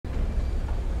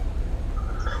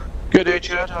Good day,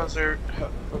 Chad. How's there?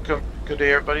 Welcome. Good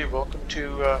day, everybody. Welcome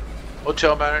to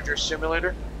Motel Manager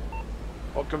Simulator.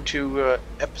 Welcome to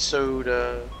episode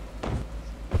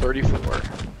 34.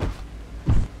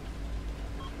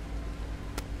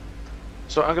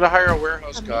 So I'm gonna hire a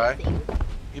warehouse guy.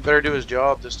 He better do his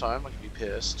job this time. I'm gonna be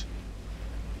pissed.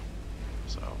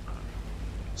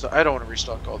 So I don't want to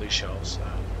restock all these shelves.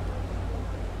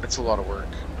 It's a lot of work.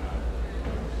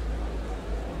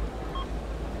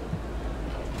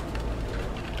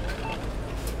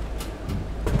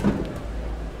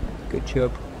 Good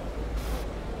job.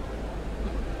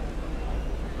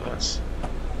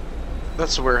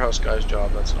 That's the warehouse guy's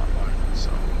job. That's not mine. So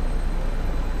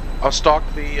I'll stock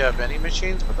the vending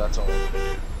machines, but that's all I'm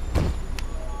gonna do.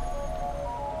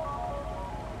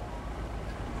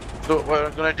 So what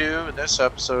I'm gonna do in this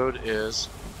episode is,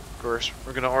 of course,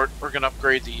 we're gonna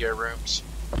upgrade the rooms.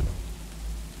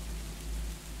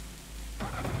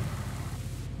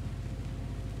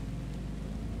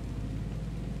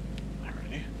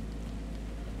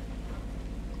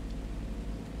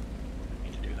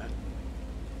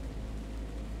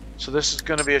 So this is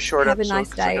going to be a short episode. Have a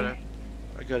nice day.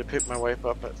 I got to pick my wife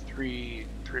up at 3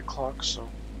 o'clock. So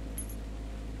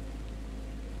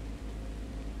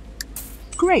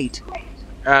great.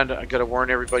 And I got to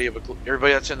warn everybody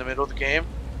that's in the middle of the game: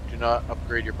 do not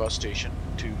upgrade your bus station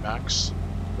to max,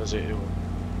 because it will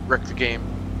wreck the game.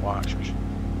 Watch.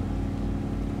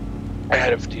 I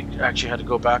actually had to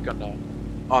go back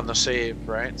on the save,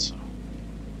 right? So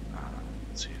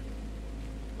let's see,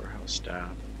 warehouse staff.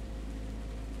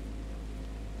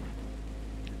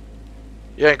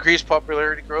 Yeah, increase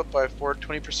popularity growth by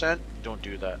 20%. Don't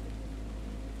do that,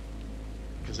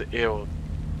 because it'll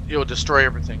destroy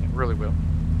everything. It really will,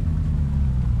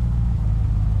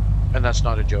 and that's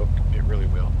not a joke. It really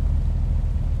will.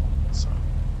 So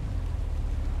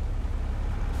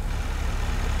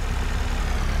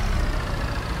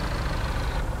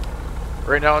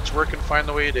right now it's working fine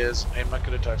the way it is. I'm not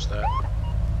going to touch that,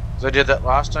 because I did that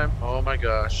last time. Oh my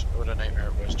gosh, what a nightmare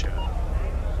it was, Chad.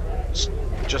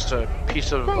 Just a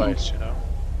piece of advice, you know.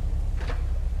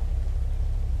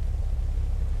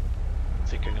 I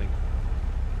think I'm gonna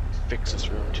fix this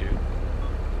room too.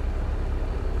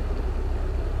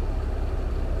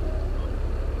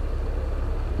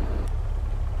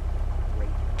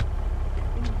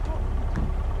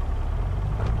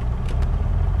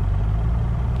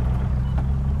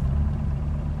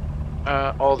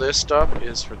 All this stuff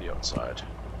is for the outside.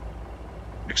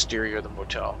 Exterior of the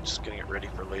motel. Just getting it ready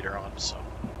for later on, so.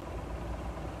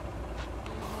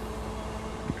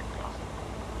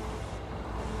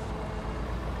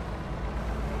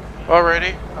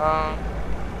 Alrighty.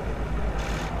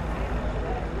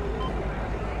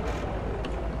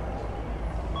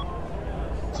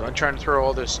 So I'm trying to throw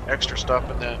all this extra stuff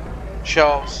in the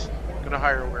shelves. I'm gonna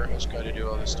hire a warehouse guy to do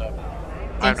all this stuff.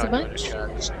 I'm not doing it, Chad.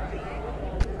 I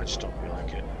just don't feel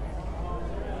like it.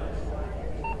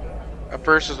 At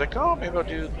first, I was like, oh, maybe I'll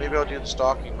do the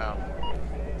stocking mount.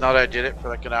 Now that I did it for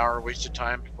like an hour, wasted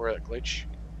time before that glitch.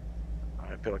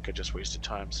 I feel like I just wasted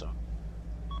time, so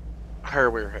hire a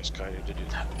warehouse guy to do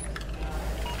that.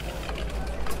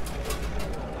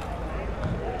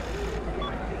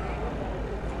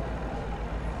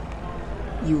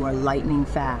 You are lightning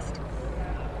fast.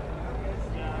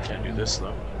 Can't do this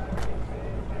though.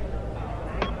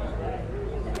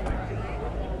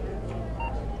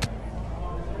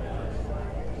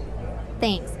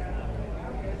 Thanks.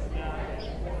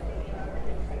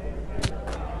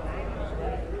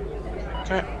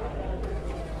 Okay.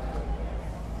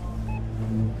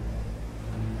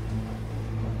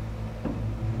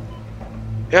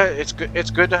 Yeah, it's good. It's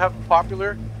good to have a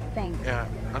popular. Thanks. Yeah,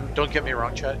 don't get me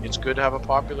wrong, Chad. It's good to have a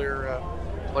popular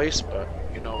place, but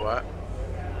you know what?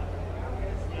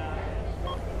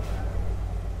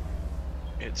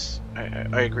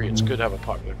 I agree. It's good to have a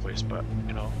popular place, but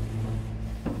you know.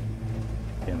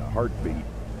 In a heartbeat.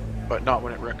 But not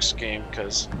when it wrecks the game,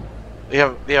 because they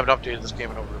haven't updated this game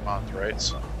in over a month, right?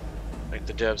 So like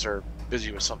the devs are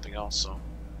busy with something else. So,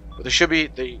 but they should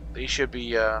be they should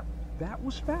be. That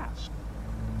was fast.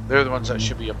 They're the ones that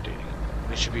should be updating it.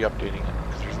 They should be updating it,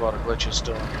 because there's a lot of glitches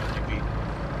still in here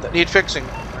that need fixing,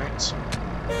 right? So.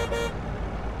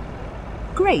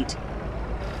 Great.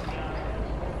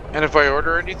 And if I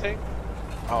order anything,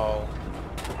 I'll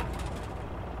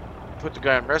put the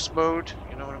guy in rest mode.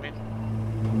 You know what I mean?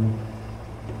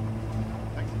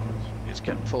 It's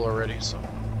getting full already, so.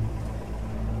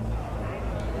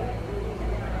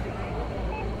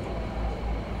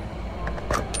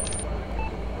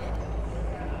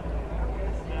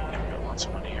 Lots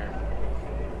of money here.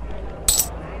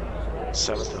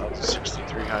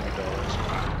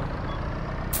 $7,600.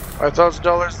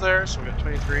 $5,000 there, so we got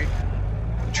 23.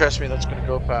 Trust me, that's gonna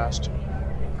go fast.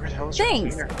 Where the hell is our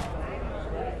Thanks. cleaner?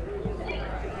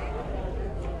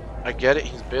 I get it,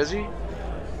 he's busy.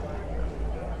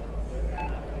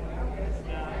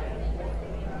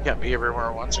 Can't be everywhere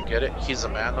at once, I get it. He's a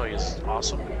man though, he's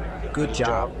awesome. Good His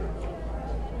job.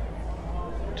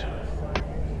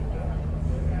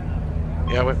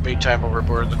 Yeah, I went big time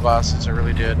overboard the glasses, I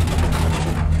really did.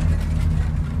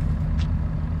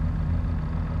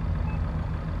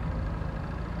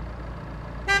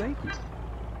 Thank you.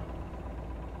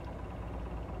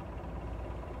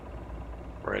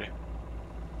 Right.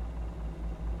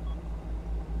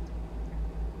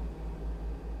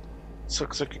 So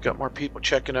looks like you got more people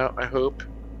checking out, I hope.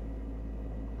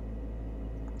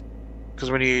 Because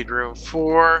we need room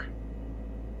 4,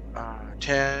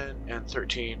 10, and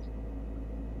 13.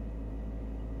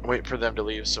 Wait for them to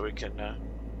leave so we can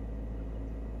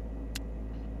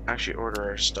actually order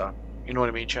our stuff. You know what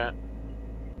I mean, chat?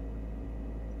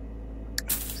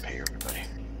 Pay everybody.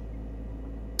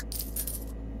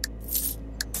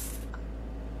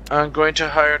 I'm going to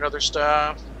hire another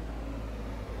staff.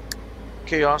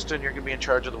 Okay, Austin, you're going to be in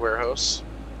charge of the warehouse.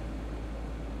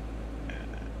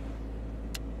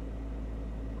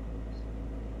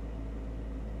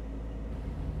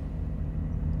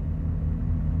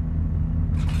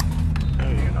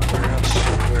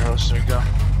 There you go.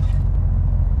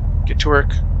 Get to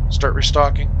work. Start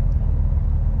restocking.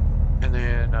 And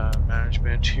then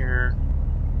management here.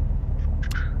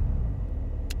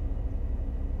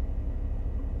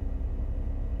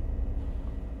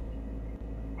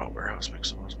 Oh, warehouse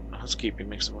makes the most. Housekeeping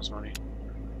makes the most money.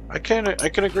 I can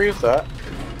agree with that.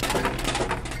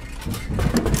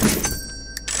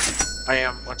 I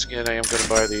am going to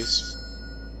buy these.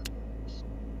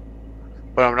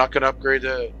 But I'm not going to upgrade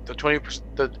the 20%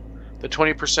 the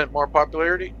 20% more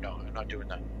popularity. No, I'm not doing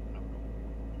that. No.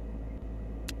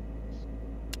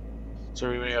 So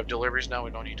when we have deliveries now, we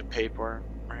don't need to pay for them,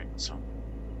 right? So.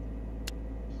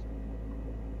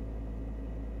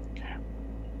 Okay.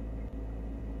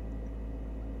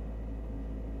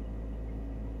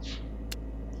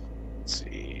 Let's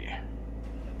see.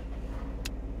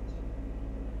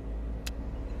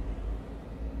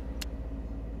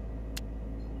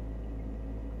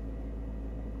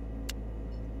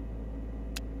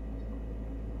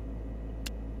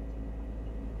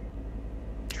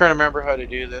 Trying to remember how to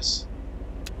do this.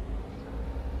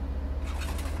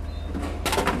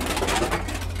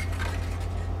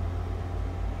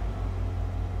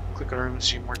 Click on room and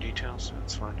see more details.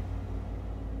 That's fine.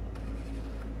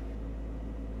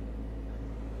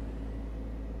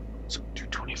 So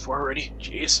 224 already.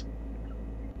 Jeez.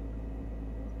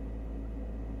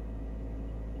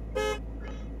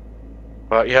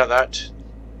 But yeah,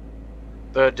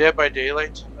 the Dead by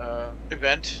Daylight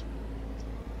event.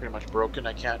 Pretty much broken.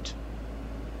 I can't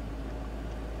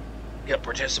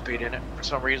participate in it for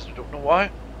some reason. I don't know why.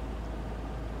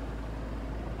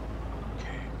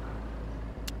 Okay.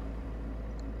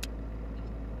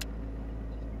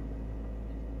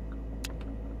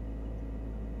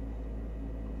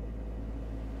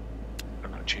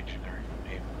 I'm not changing their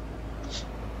name.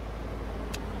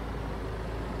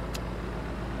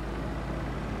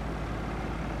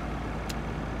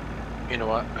 You know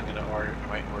what? I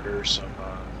might order some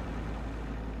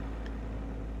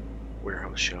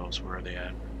warehouse shelves. Where are they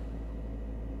at?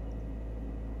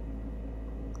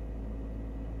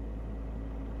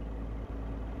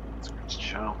 Let's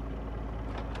shell.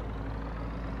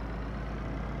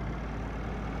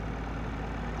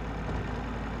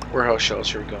 Warehouse shelves.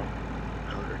 Here we go.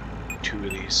 I ordered 2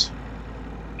 of these.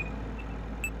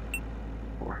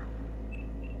 4.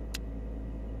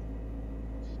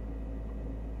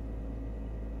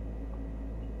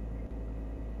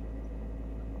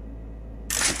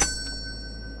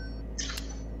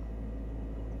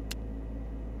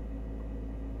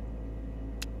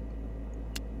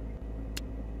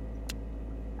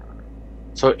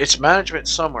 So it's management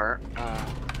somewhere.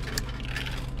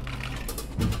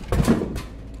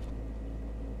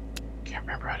 Can't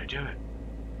remember how to do it.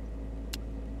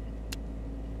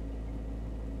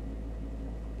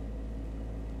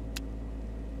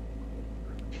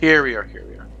 Here we are.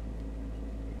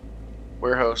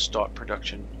 Warehouse stock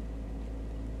production.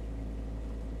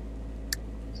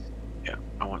 Yeah,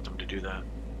 I want them to do that.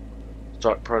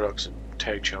 Stock products and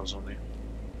tag shells only.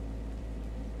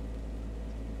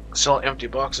 Sell empty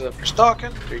boxes after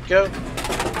stocking. There you go.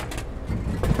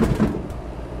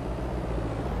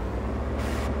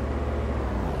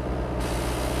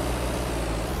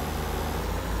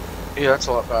 Yeah, that's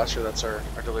a lot faster. That's our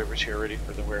deliveries here ready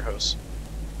for the warehouse.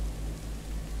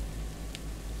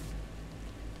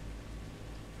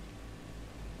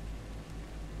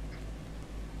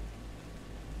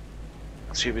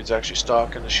 See if he's actually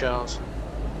stocking the shelves.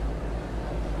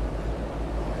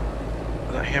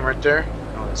 Is that him right there?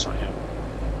 No, that's not him.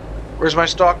 Where's my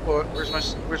stock boat? Where's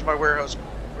my warehouse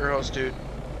dude?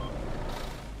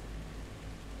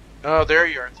 Oh, there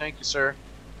you are. Thank you, sir.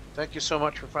 Thank you so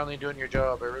much for finally doing your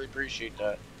job. I really appreciate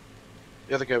that.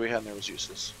 The other guy we had in there was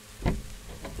useless.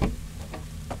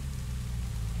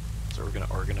 So we're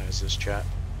gonna organize this chat.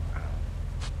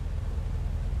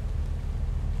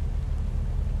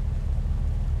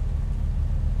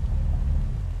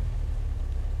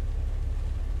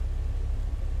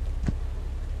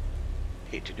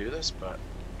 Hate to do this, but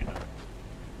you know.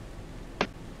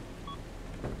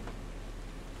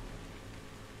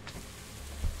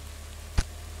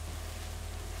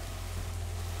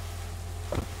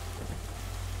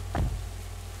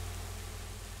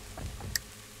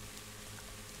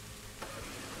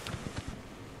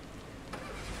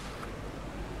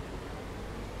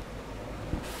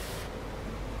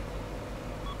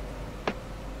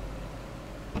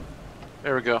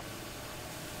 There we go.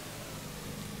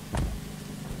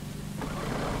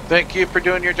 Thank you for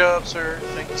doing your job, sir.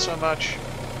 Thank you so much.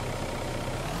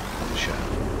 Shit.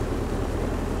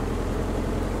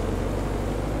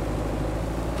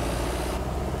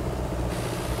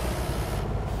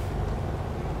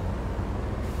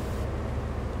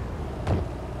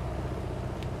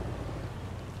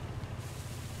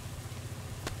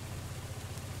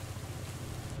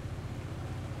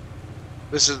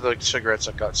 This is the cigarettes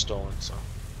that got stolen, so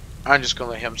I'm just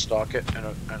gonna let him stock it, and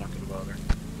I'm not gonna bother.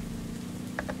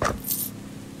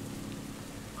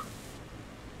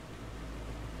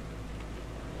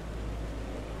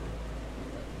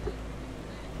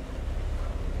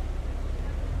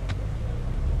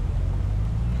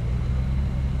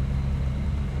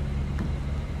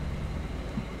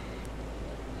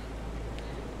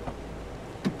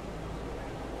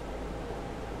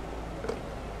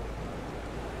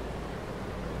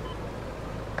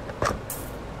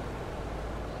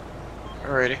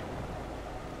 Alrighty.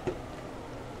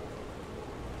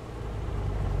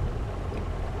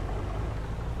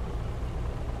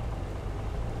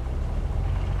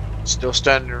 Still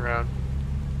standing around.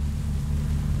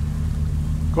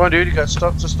 Go on, dude. You got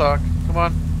stuff to stock. Come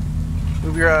on.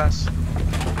 Move your ass.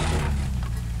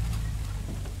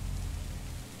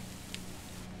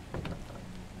 Put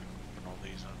all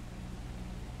these on.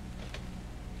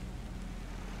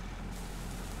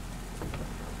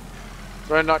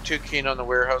 So I'm not too keen on the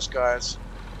warehouse guys.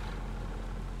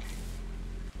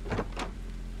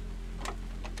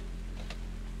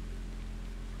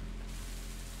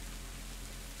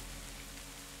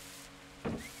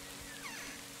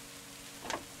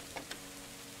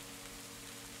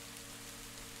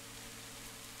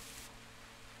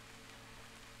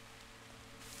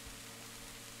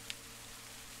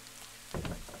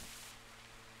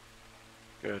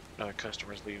 Good. No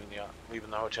customers leaving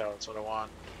the hotel. That's what I want.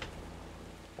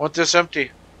 Want this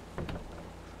empty,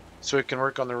 so we can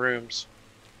work on the rooms.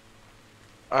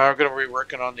 I'm gonna be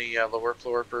working on the lower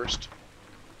floor first,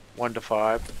 1 to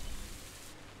 5.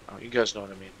 Oh, you guys know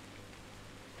what I mean.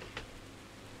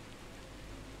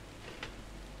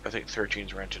 I think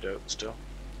 13's rented out still.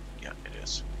 Yeah, it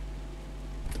is.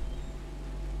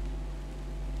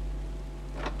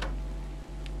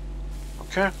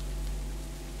 Okay.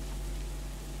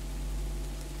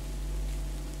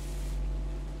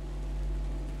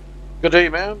 Good day,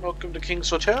 man. Welcome to King's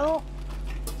Hotel.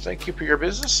 Thank you for your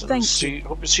business. Thank you.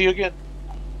 Hope to see you again.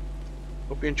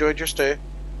 Hope you enjoyed your stay.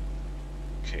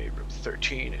 Okay, room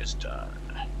 13 is done.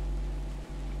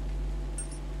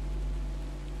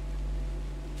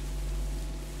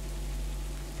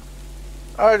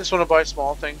 I just want to buy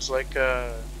small things like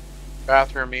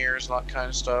bathroom mirrors and that kind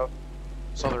of stuff.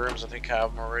 Some of the rooms I think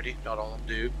have them already. Not all of them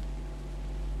do.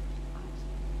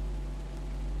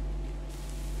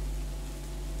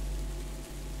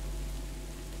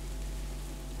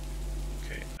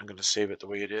 I'm going to save it the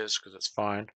way it is because it's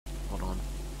fine. Hold on.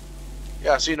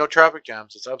 Yeah, see, no traffic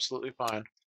jams. It's absolutely fine.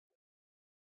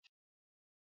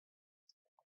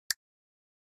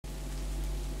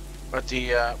 But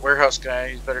the warehouse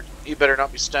guy, he better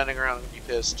not be standing around and be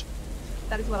pissed.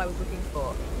 That is what I was looking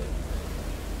for.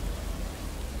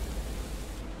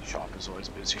 Shop is always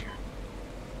busy here.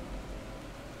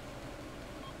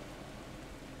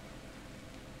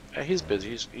 Yeah, he's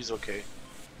busy. He's okay.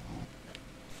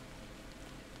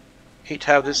 Hate to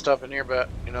have this stuff in here, but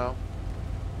you know.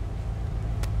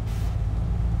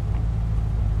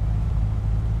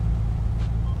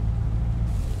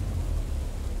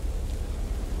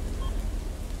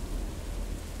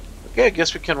 Okay, I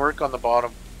guess we can work on the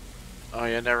bottom. Oh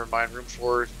yeah, never mind. Room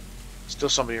 4. Still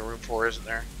somebody in room 4, isn't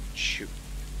there? Shoot.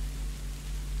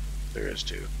 There is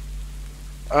two.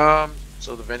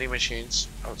 So the vending machines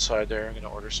outside there. I'm gonna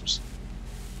order some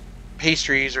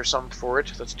pastries or something for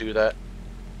it. Let's do that.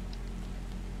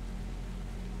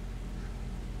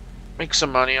 Make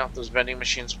some money off those vending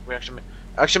machines. We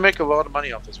actually make a lot of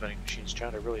money off those vending machines,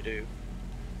 Chad. I really do.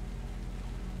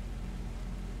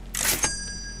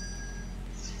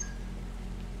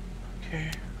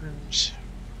 Okay, rooms.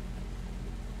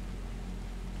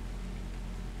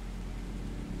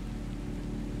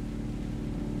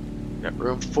 Got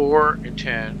room 4 and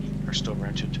 10 are still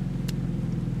rented.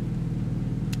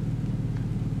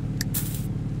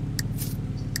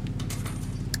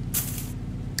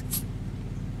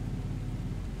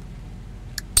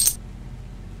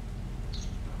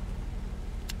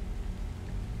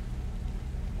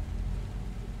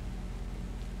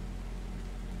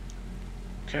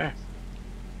 Okay.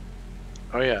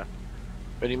 Oh yeah,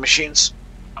 vending machines.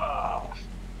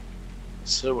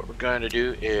 So what we're going to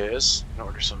do is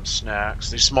order some snacks.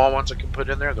 These small ones I can put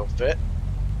in there, they'll fit.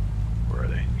 Where are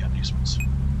they? Yeah, these ones.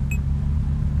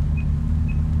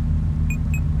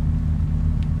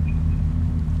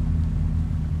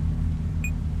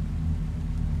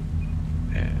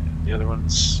 And the other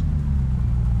ones,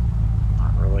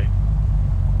 not really.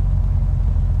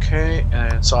 Okay,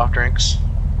 and soft drinks.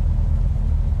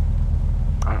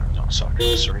 No, soft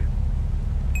drinks, sorry.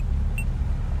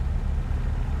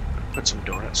 Put some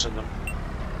donuts in them.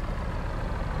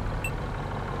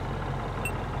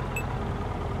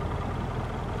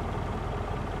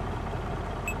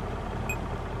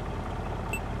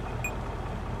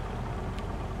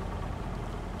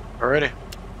 Alrighty.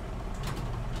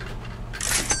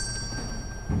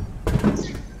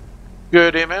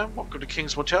 Good day, ma'am. Welcome to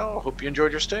King's Motel. Hope you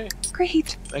enjoyed your stay.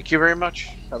 Great. Thank you very much.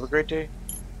 Have a great day.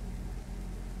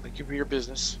 Thank you for your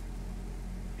business.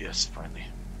 Yes, finally.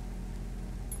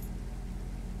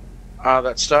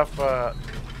 That stuff,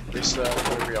 this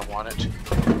delivery, I want it.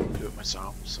 Do it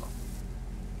myself, so.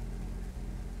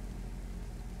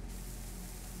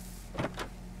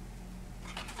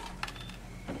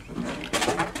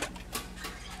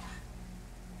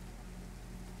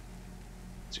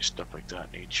 See, stuff like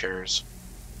that need chairs.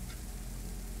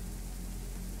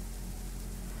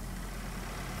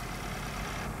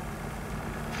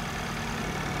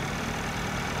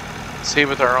 Same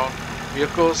with our own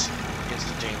vehicles.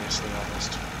 Instantaneously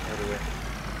almost right away.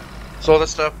 So all that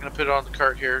stuff, I'm gonna put it on the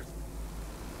cart here.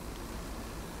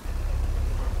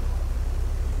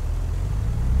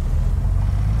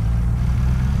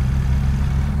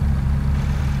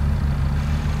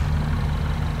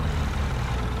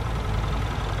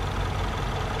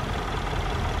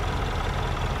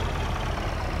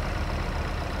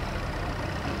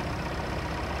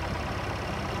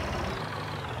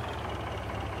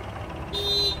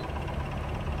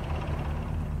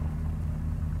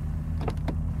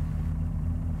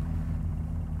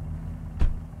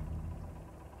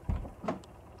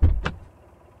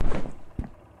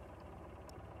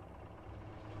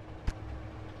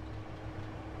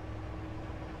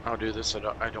 I'll do this.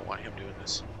 I don't want him doing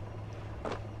this.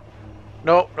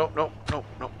 No.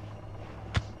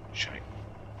 Shite.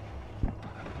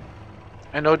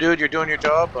 I know, dude, you're doing your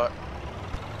job, but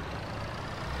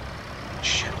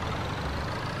shit.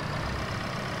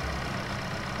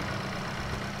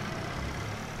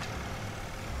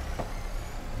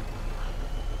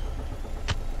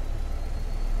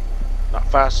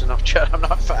 Not fast enough, Chad. I'm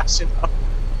not fast enough.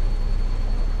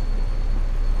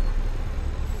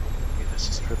 This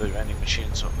is for the vending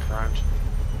machines up front.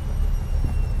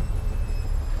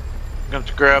 I'm going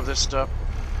to grab this stuff.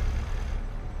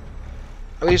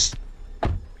 At least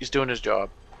he's doing his job.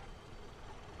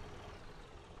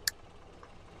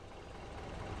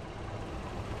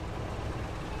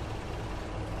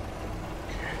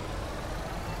 Okay.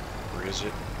 Where is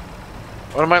it?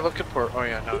 What am I looking for? Oh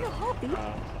yeah, no.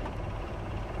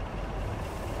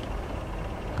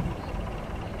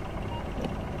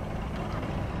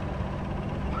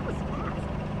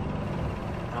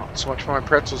 So much for my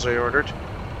pretzels I ordered.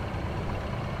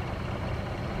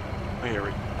 Oh, here we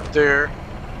go. There.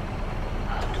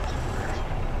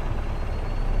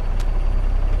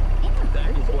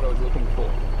 That is what I was looking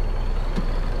for.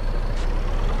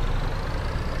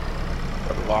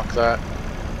 Gotta lock that.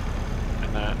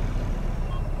 And that.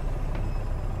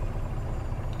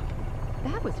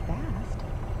 That was fast.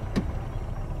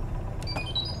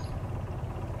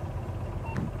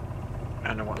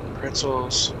 And I want the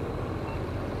pretzels.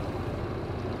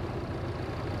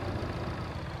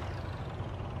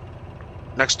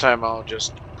 Next time I'll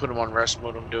just put them on rest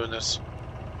mode. I'm doing this.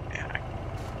 Yeah,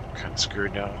 I'm kind of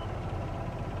screwed now.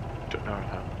 Don't know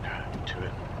how to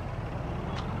it.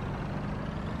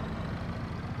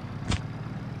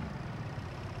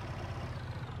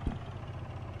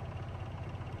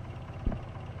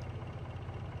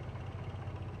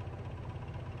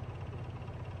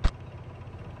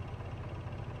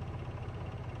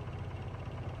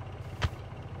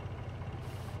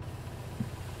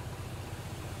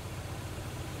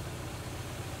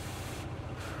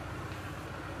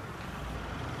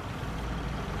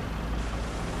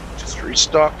 Just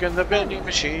restocking the vending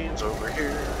machines over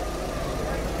here.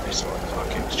 These are like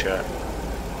hotcakes, chat.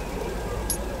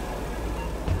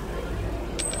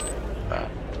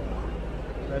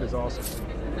 That is awesome.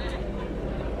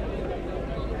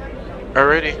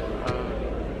 Alrighty.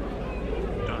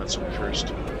 Doing something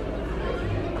first.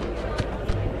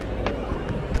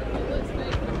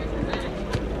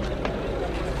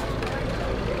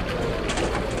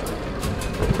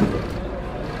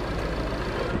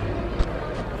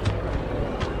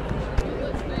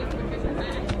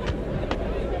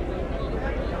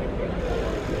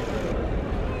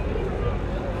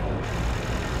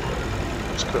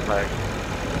 Just quit lag.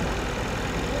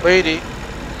 Lady,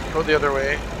 go the other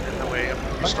way. In the way of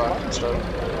stock and stuff.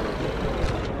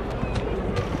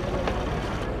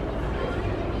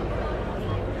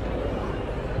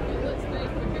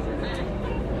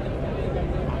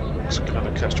 It's kind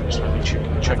of customers might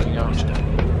be checking out.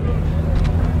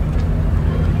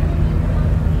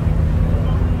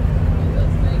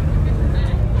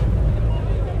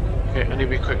 Okay, I need to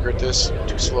be quicker at this.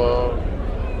 Too slow.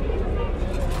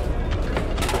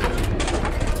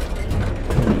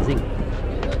 Amazing.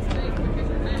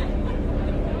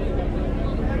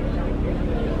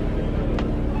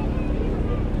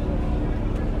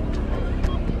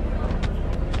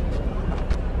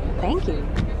 Thank you.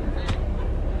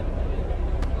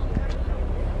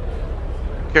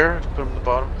 Here, put them at the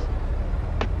bottom.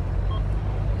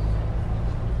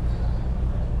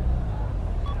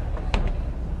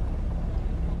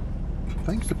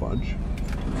 Thanks a bunch.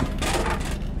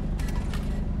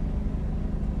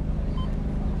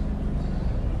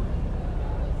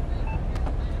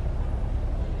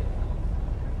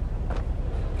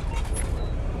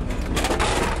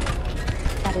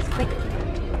 That is quick.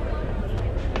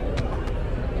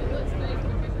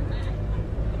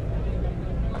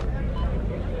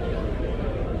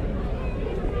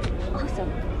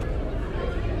 Awesome.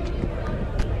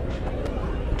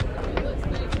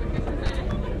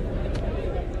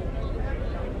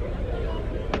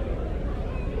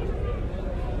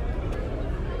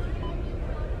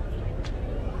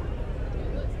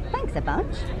 Thanks a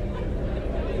bunch.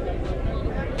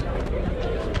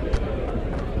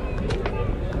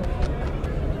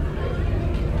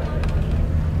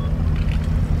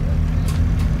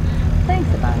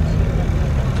 Thanks a bunch.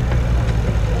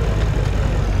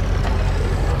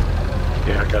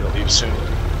 Yeah, I gotta leave soon.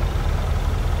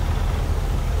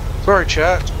 Sorry,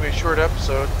 chat. It's gonna be a short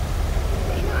episode.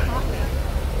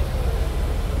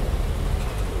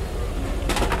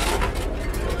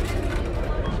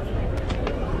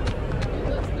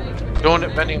 Going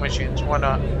at vending machines, why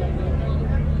not?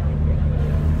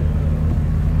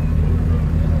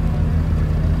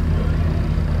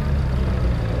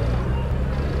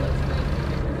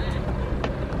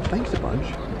 Thanks a bunch.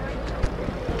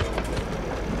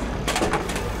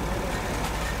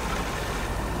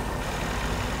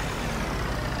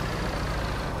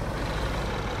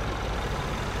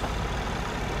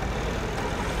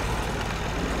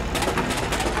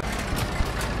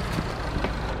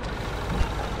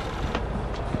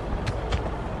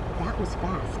 That was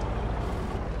fast.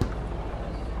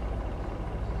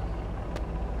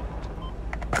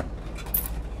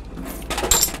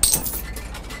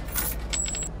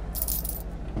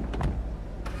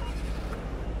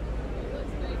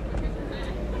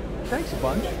 Thanks a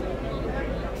bunch.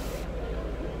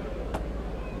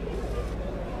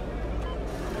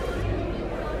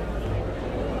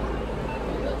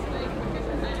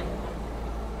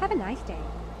 Have a nice day.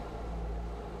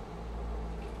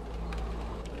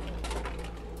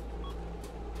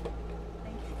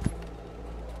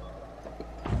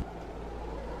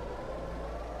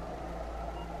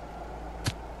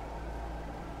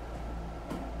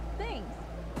 Thanks.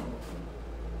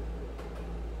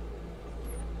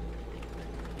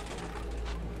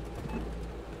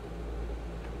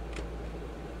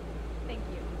 Thank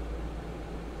you.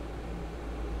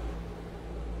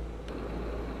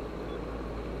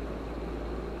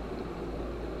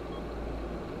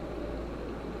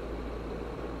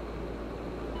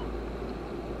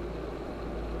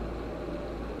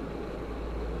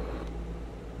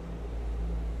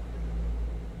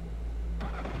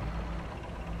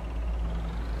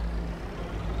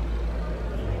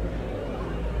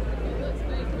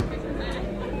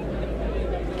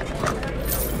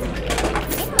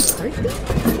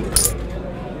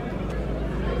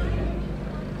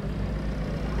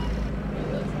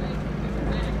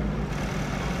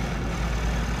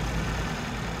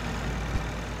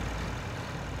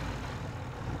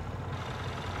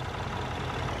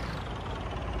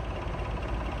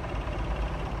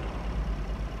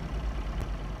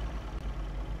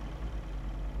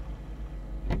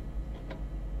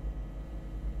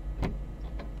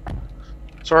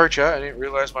 Sorry, chat. I didn't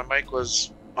realize my mic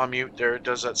was on mute there. It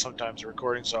does that sometimes, the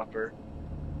recording software.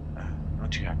 Not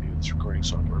too happy with this recording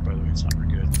software, by the way. It's not very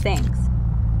good. Thanks.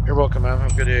 You're welcome, man.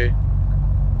 Have a good day.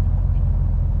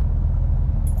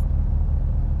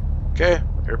 Okay,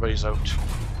 everybody's out.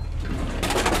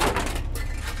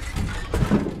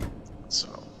 So,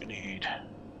 we need...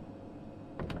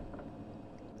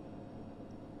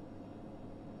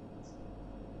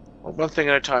 Well, one thing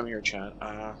at a time here, chat.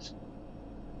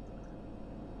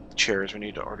 Chairs. We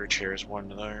need to order chairs. One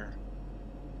there.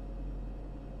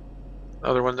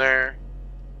 Another one there.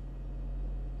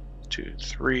 2,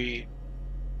 3,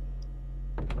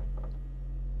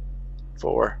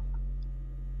 4.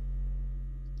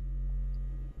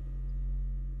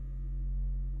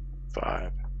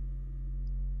 5.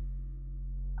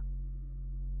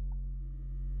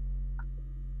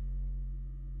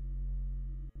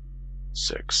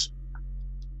 6.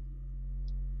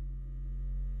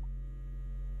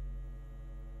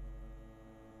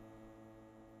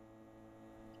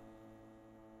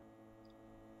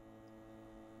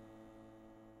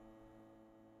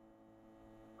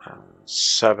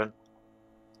 7.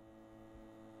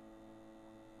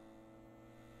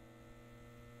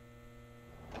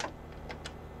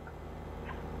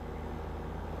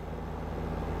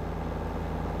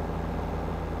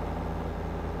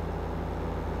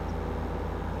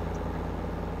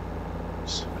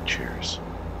 7 chairs.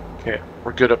 Okay,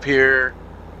 we're good up here.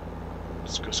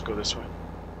 Let's go this way.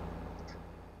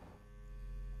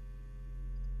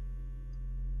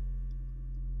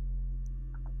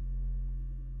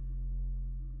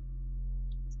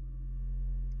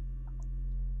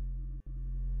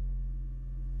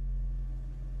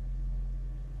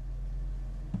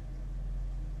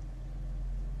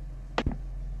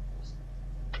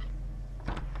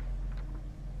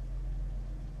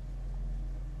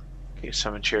 Okay,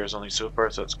 7 chairs only so far,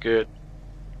 so that's good.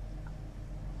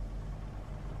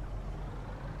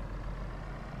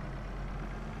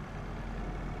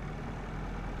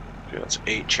 Okay, that's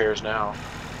 8 chairs now.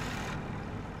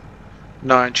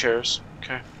 9 chairs.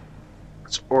 Okay.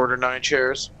 Let's order 9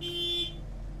 chairs. I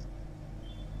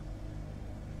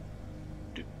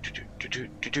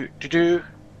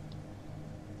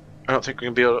don't think we're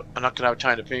gonna be able to, I'm not gonna have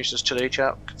time to finish this today,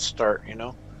 chat. We can start, you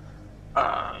know.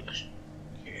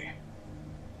 Okay.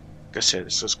 Like I said,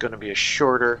 this is gonna be a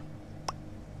shorter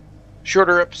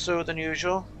episode than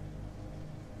usual.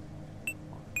 1,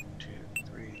 2,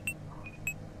 3,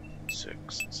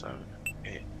 6, 7,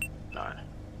 8, 9.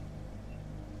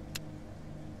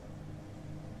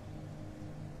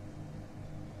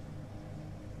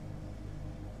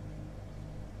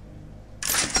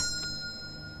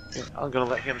 Okay, I'm gonna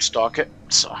let him stock it.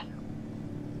 So.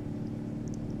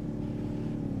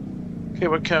 Okay,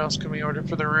 what else can we order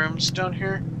for the rooms down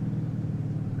here?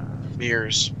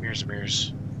 Mirrors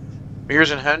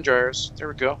and hand dryers. There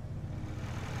we go.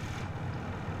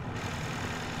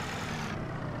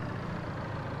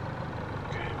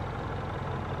 Okay.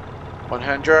 1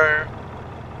 hand dryer.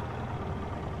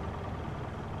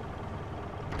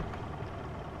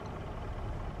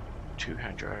 Two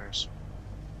hand dryers.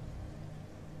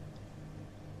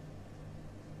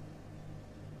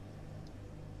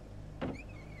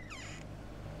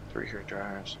 Three hair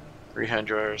dryers. 3 hand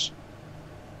dryers.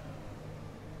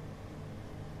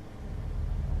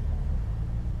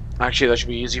 Actually, that should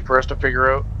be easy for us to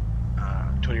figure out.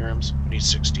 20 rooms. We need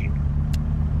 16.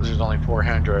 Because there's only 4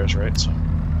 hand dryers, right? So,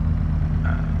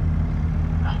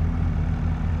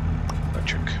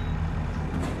 electric.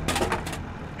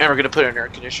 And we're gonna put an air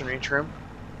conditioning in each room.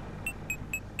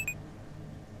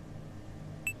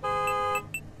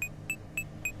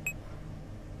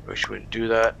 Wish we'd do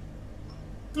that.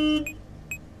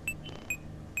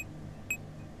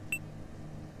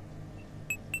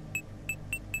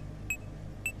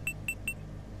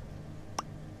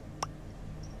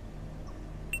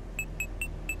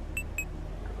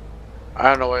 I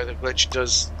don't know why the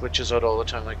glitches out all the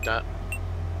time like that.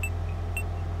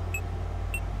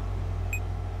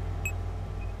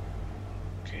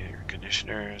 Okay, air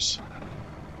conditioners.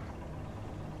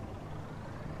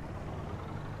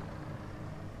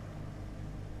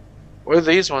 Why do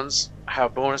these ones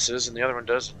have bonuses and the other one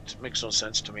doesn't? It makes no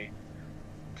sense to me.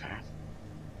 Okay.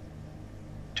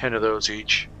 10 of those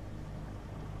each.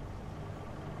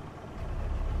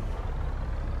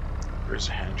 There's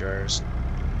the hand dryers.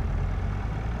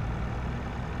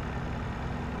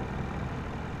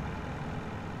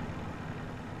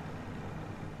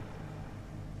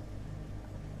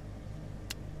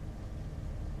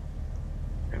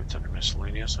 Maybe it's under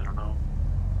miscellaneous, I don't know.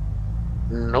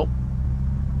 Nope.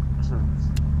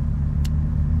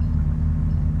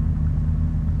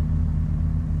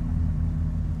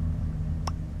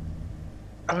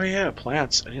 Oh yeah,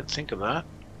 plants. I didn't think of that.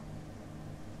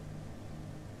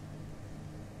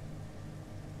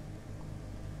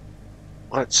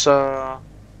 Let's I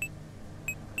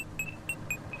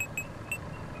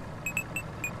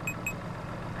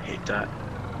hate that.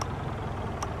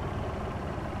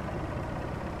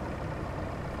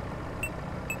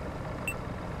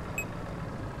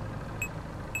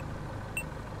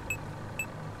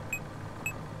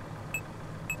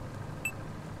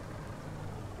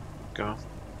 Go.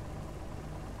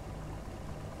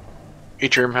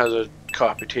 Each room has a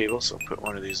coffee table, so I'll put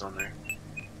one of these on there.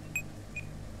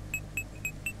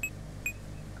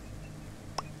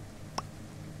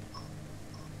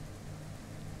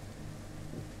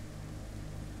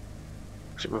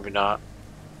 Actually, maybe not.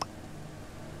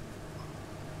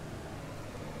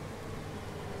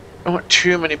 I don't want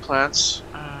too many plants.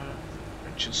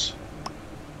 Benches.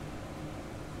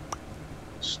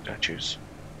 Statues.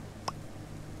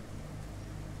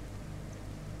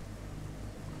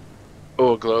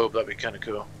 Oh, a globe. That'd be kind of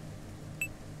cool.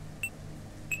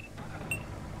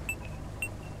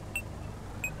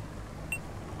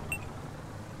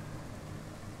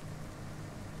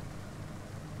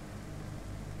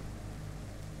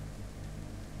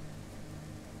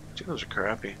 I think those are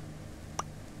crappy.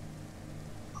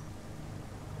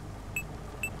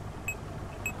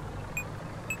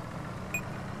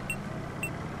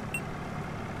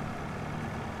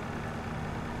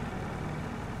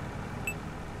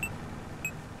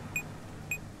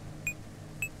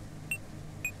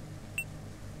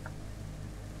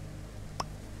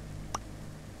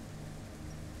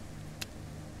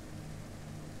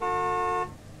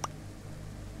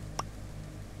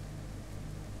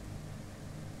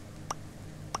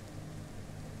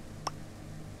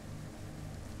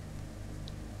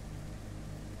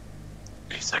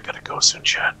 I gotta go soon,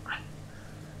 chat.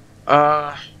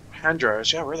 Hand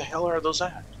dryers. Yeah, where the hell are those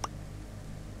at?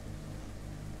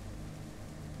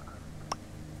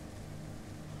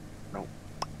 Nope.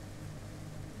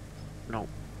 Nope.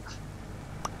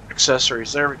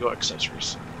 Accessories. There we go.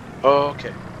 Accessories.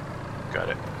 Okay. Got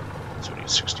it. So we need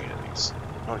 16 of these.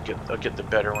 I'll get the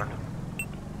better one.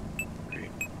 3,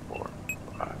 4,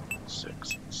 5,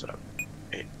 6, 7,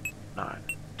 8, 9,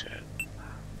 10,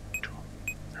 12,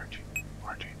 13,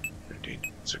 14,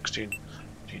 15, 16,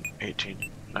 17,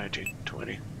 18, 19,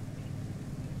 20.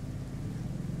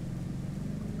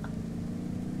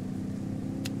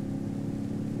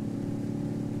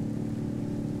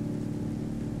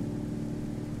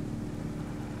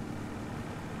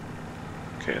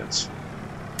 Okay, that's...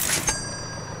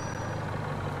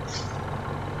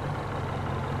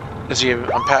 Is he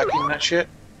unpacking that shit?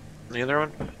 The other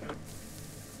one?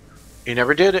 He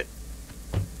never did it.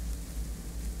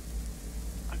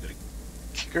 I'm gonna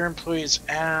kick our employee's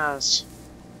ass.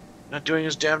 Not doing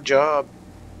his damn job.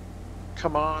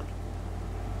 Come on.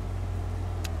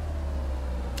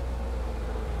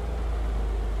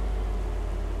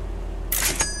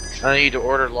 I need to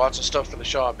order lots of stuff for the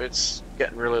shop. It's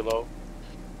getting really low.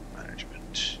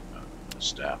 Management,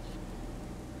 staff.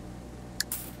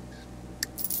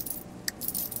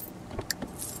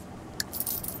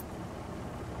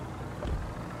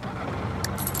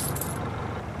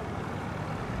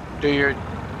 Do your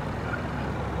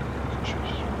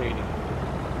cleaning.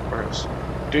 Where else?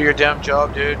 Do your damn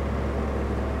job, dude.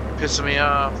 You're pissing me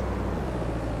off.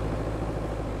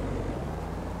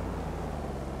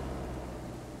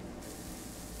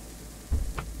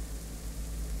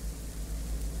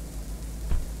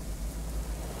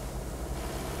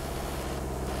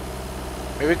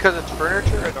 Maybe because it's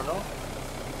furniture, I don't know.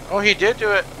 Oh, he did do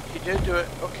it. He did do it.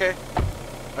 Okay.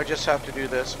 I just have to do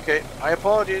this. Okay. My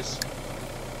apologies.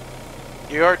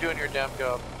 You are doing your damn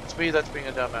job. It's me that's being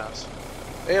a dumbass.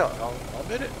 Hey, I'll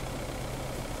admit it.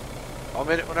 I'll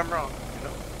admit it when I'm wrong, you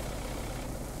know?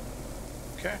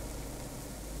 Okay.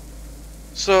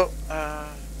 So,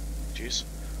 jeez.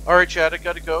 Alright, Chad, I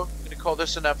gotta go. I'm gonna call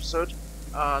this an episode.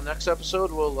 Next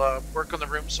episode, we'll work on the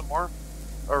room some more.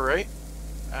 Alright.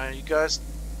 You guys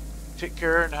take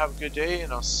care and have a good day,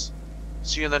 and I'll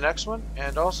see you in the next one.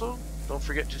 And also, don't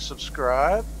forget to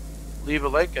subscribe, leave a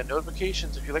like, and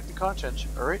notifications if you like the content.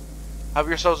 Alright? Have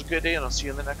yourselves a good day, and I'll see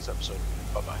you in the next episode.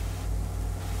 Bye-bye.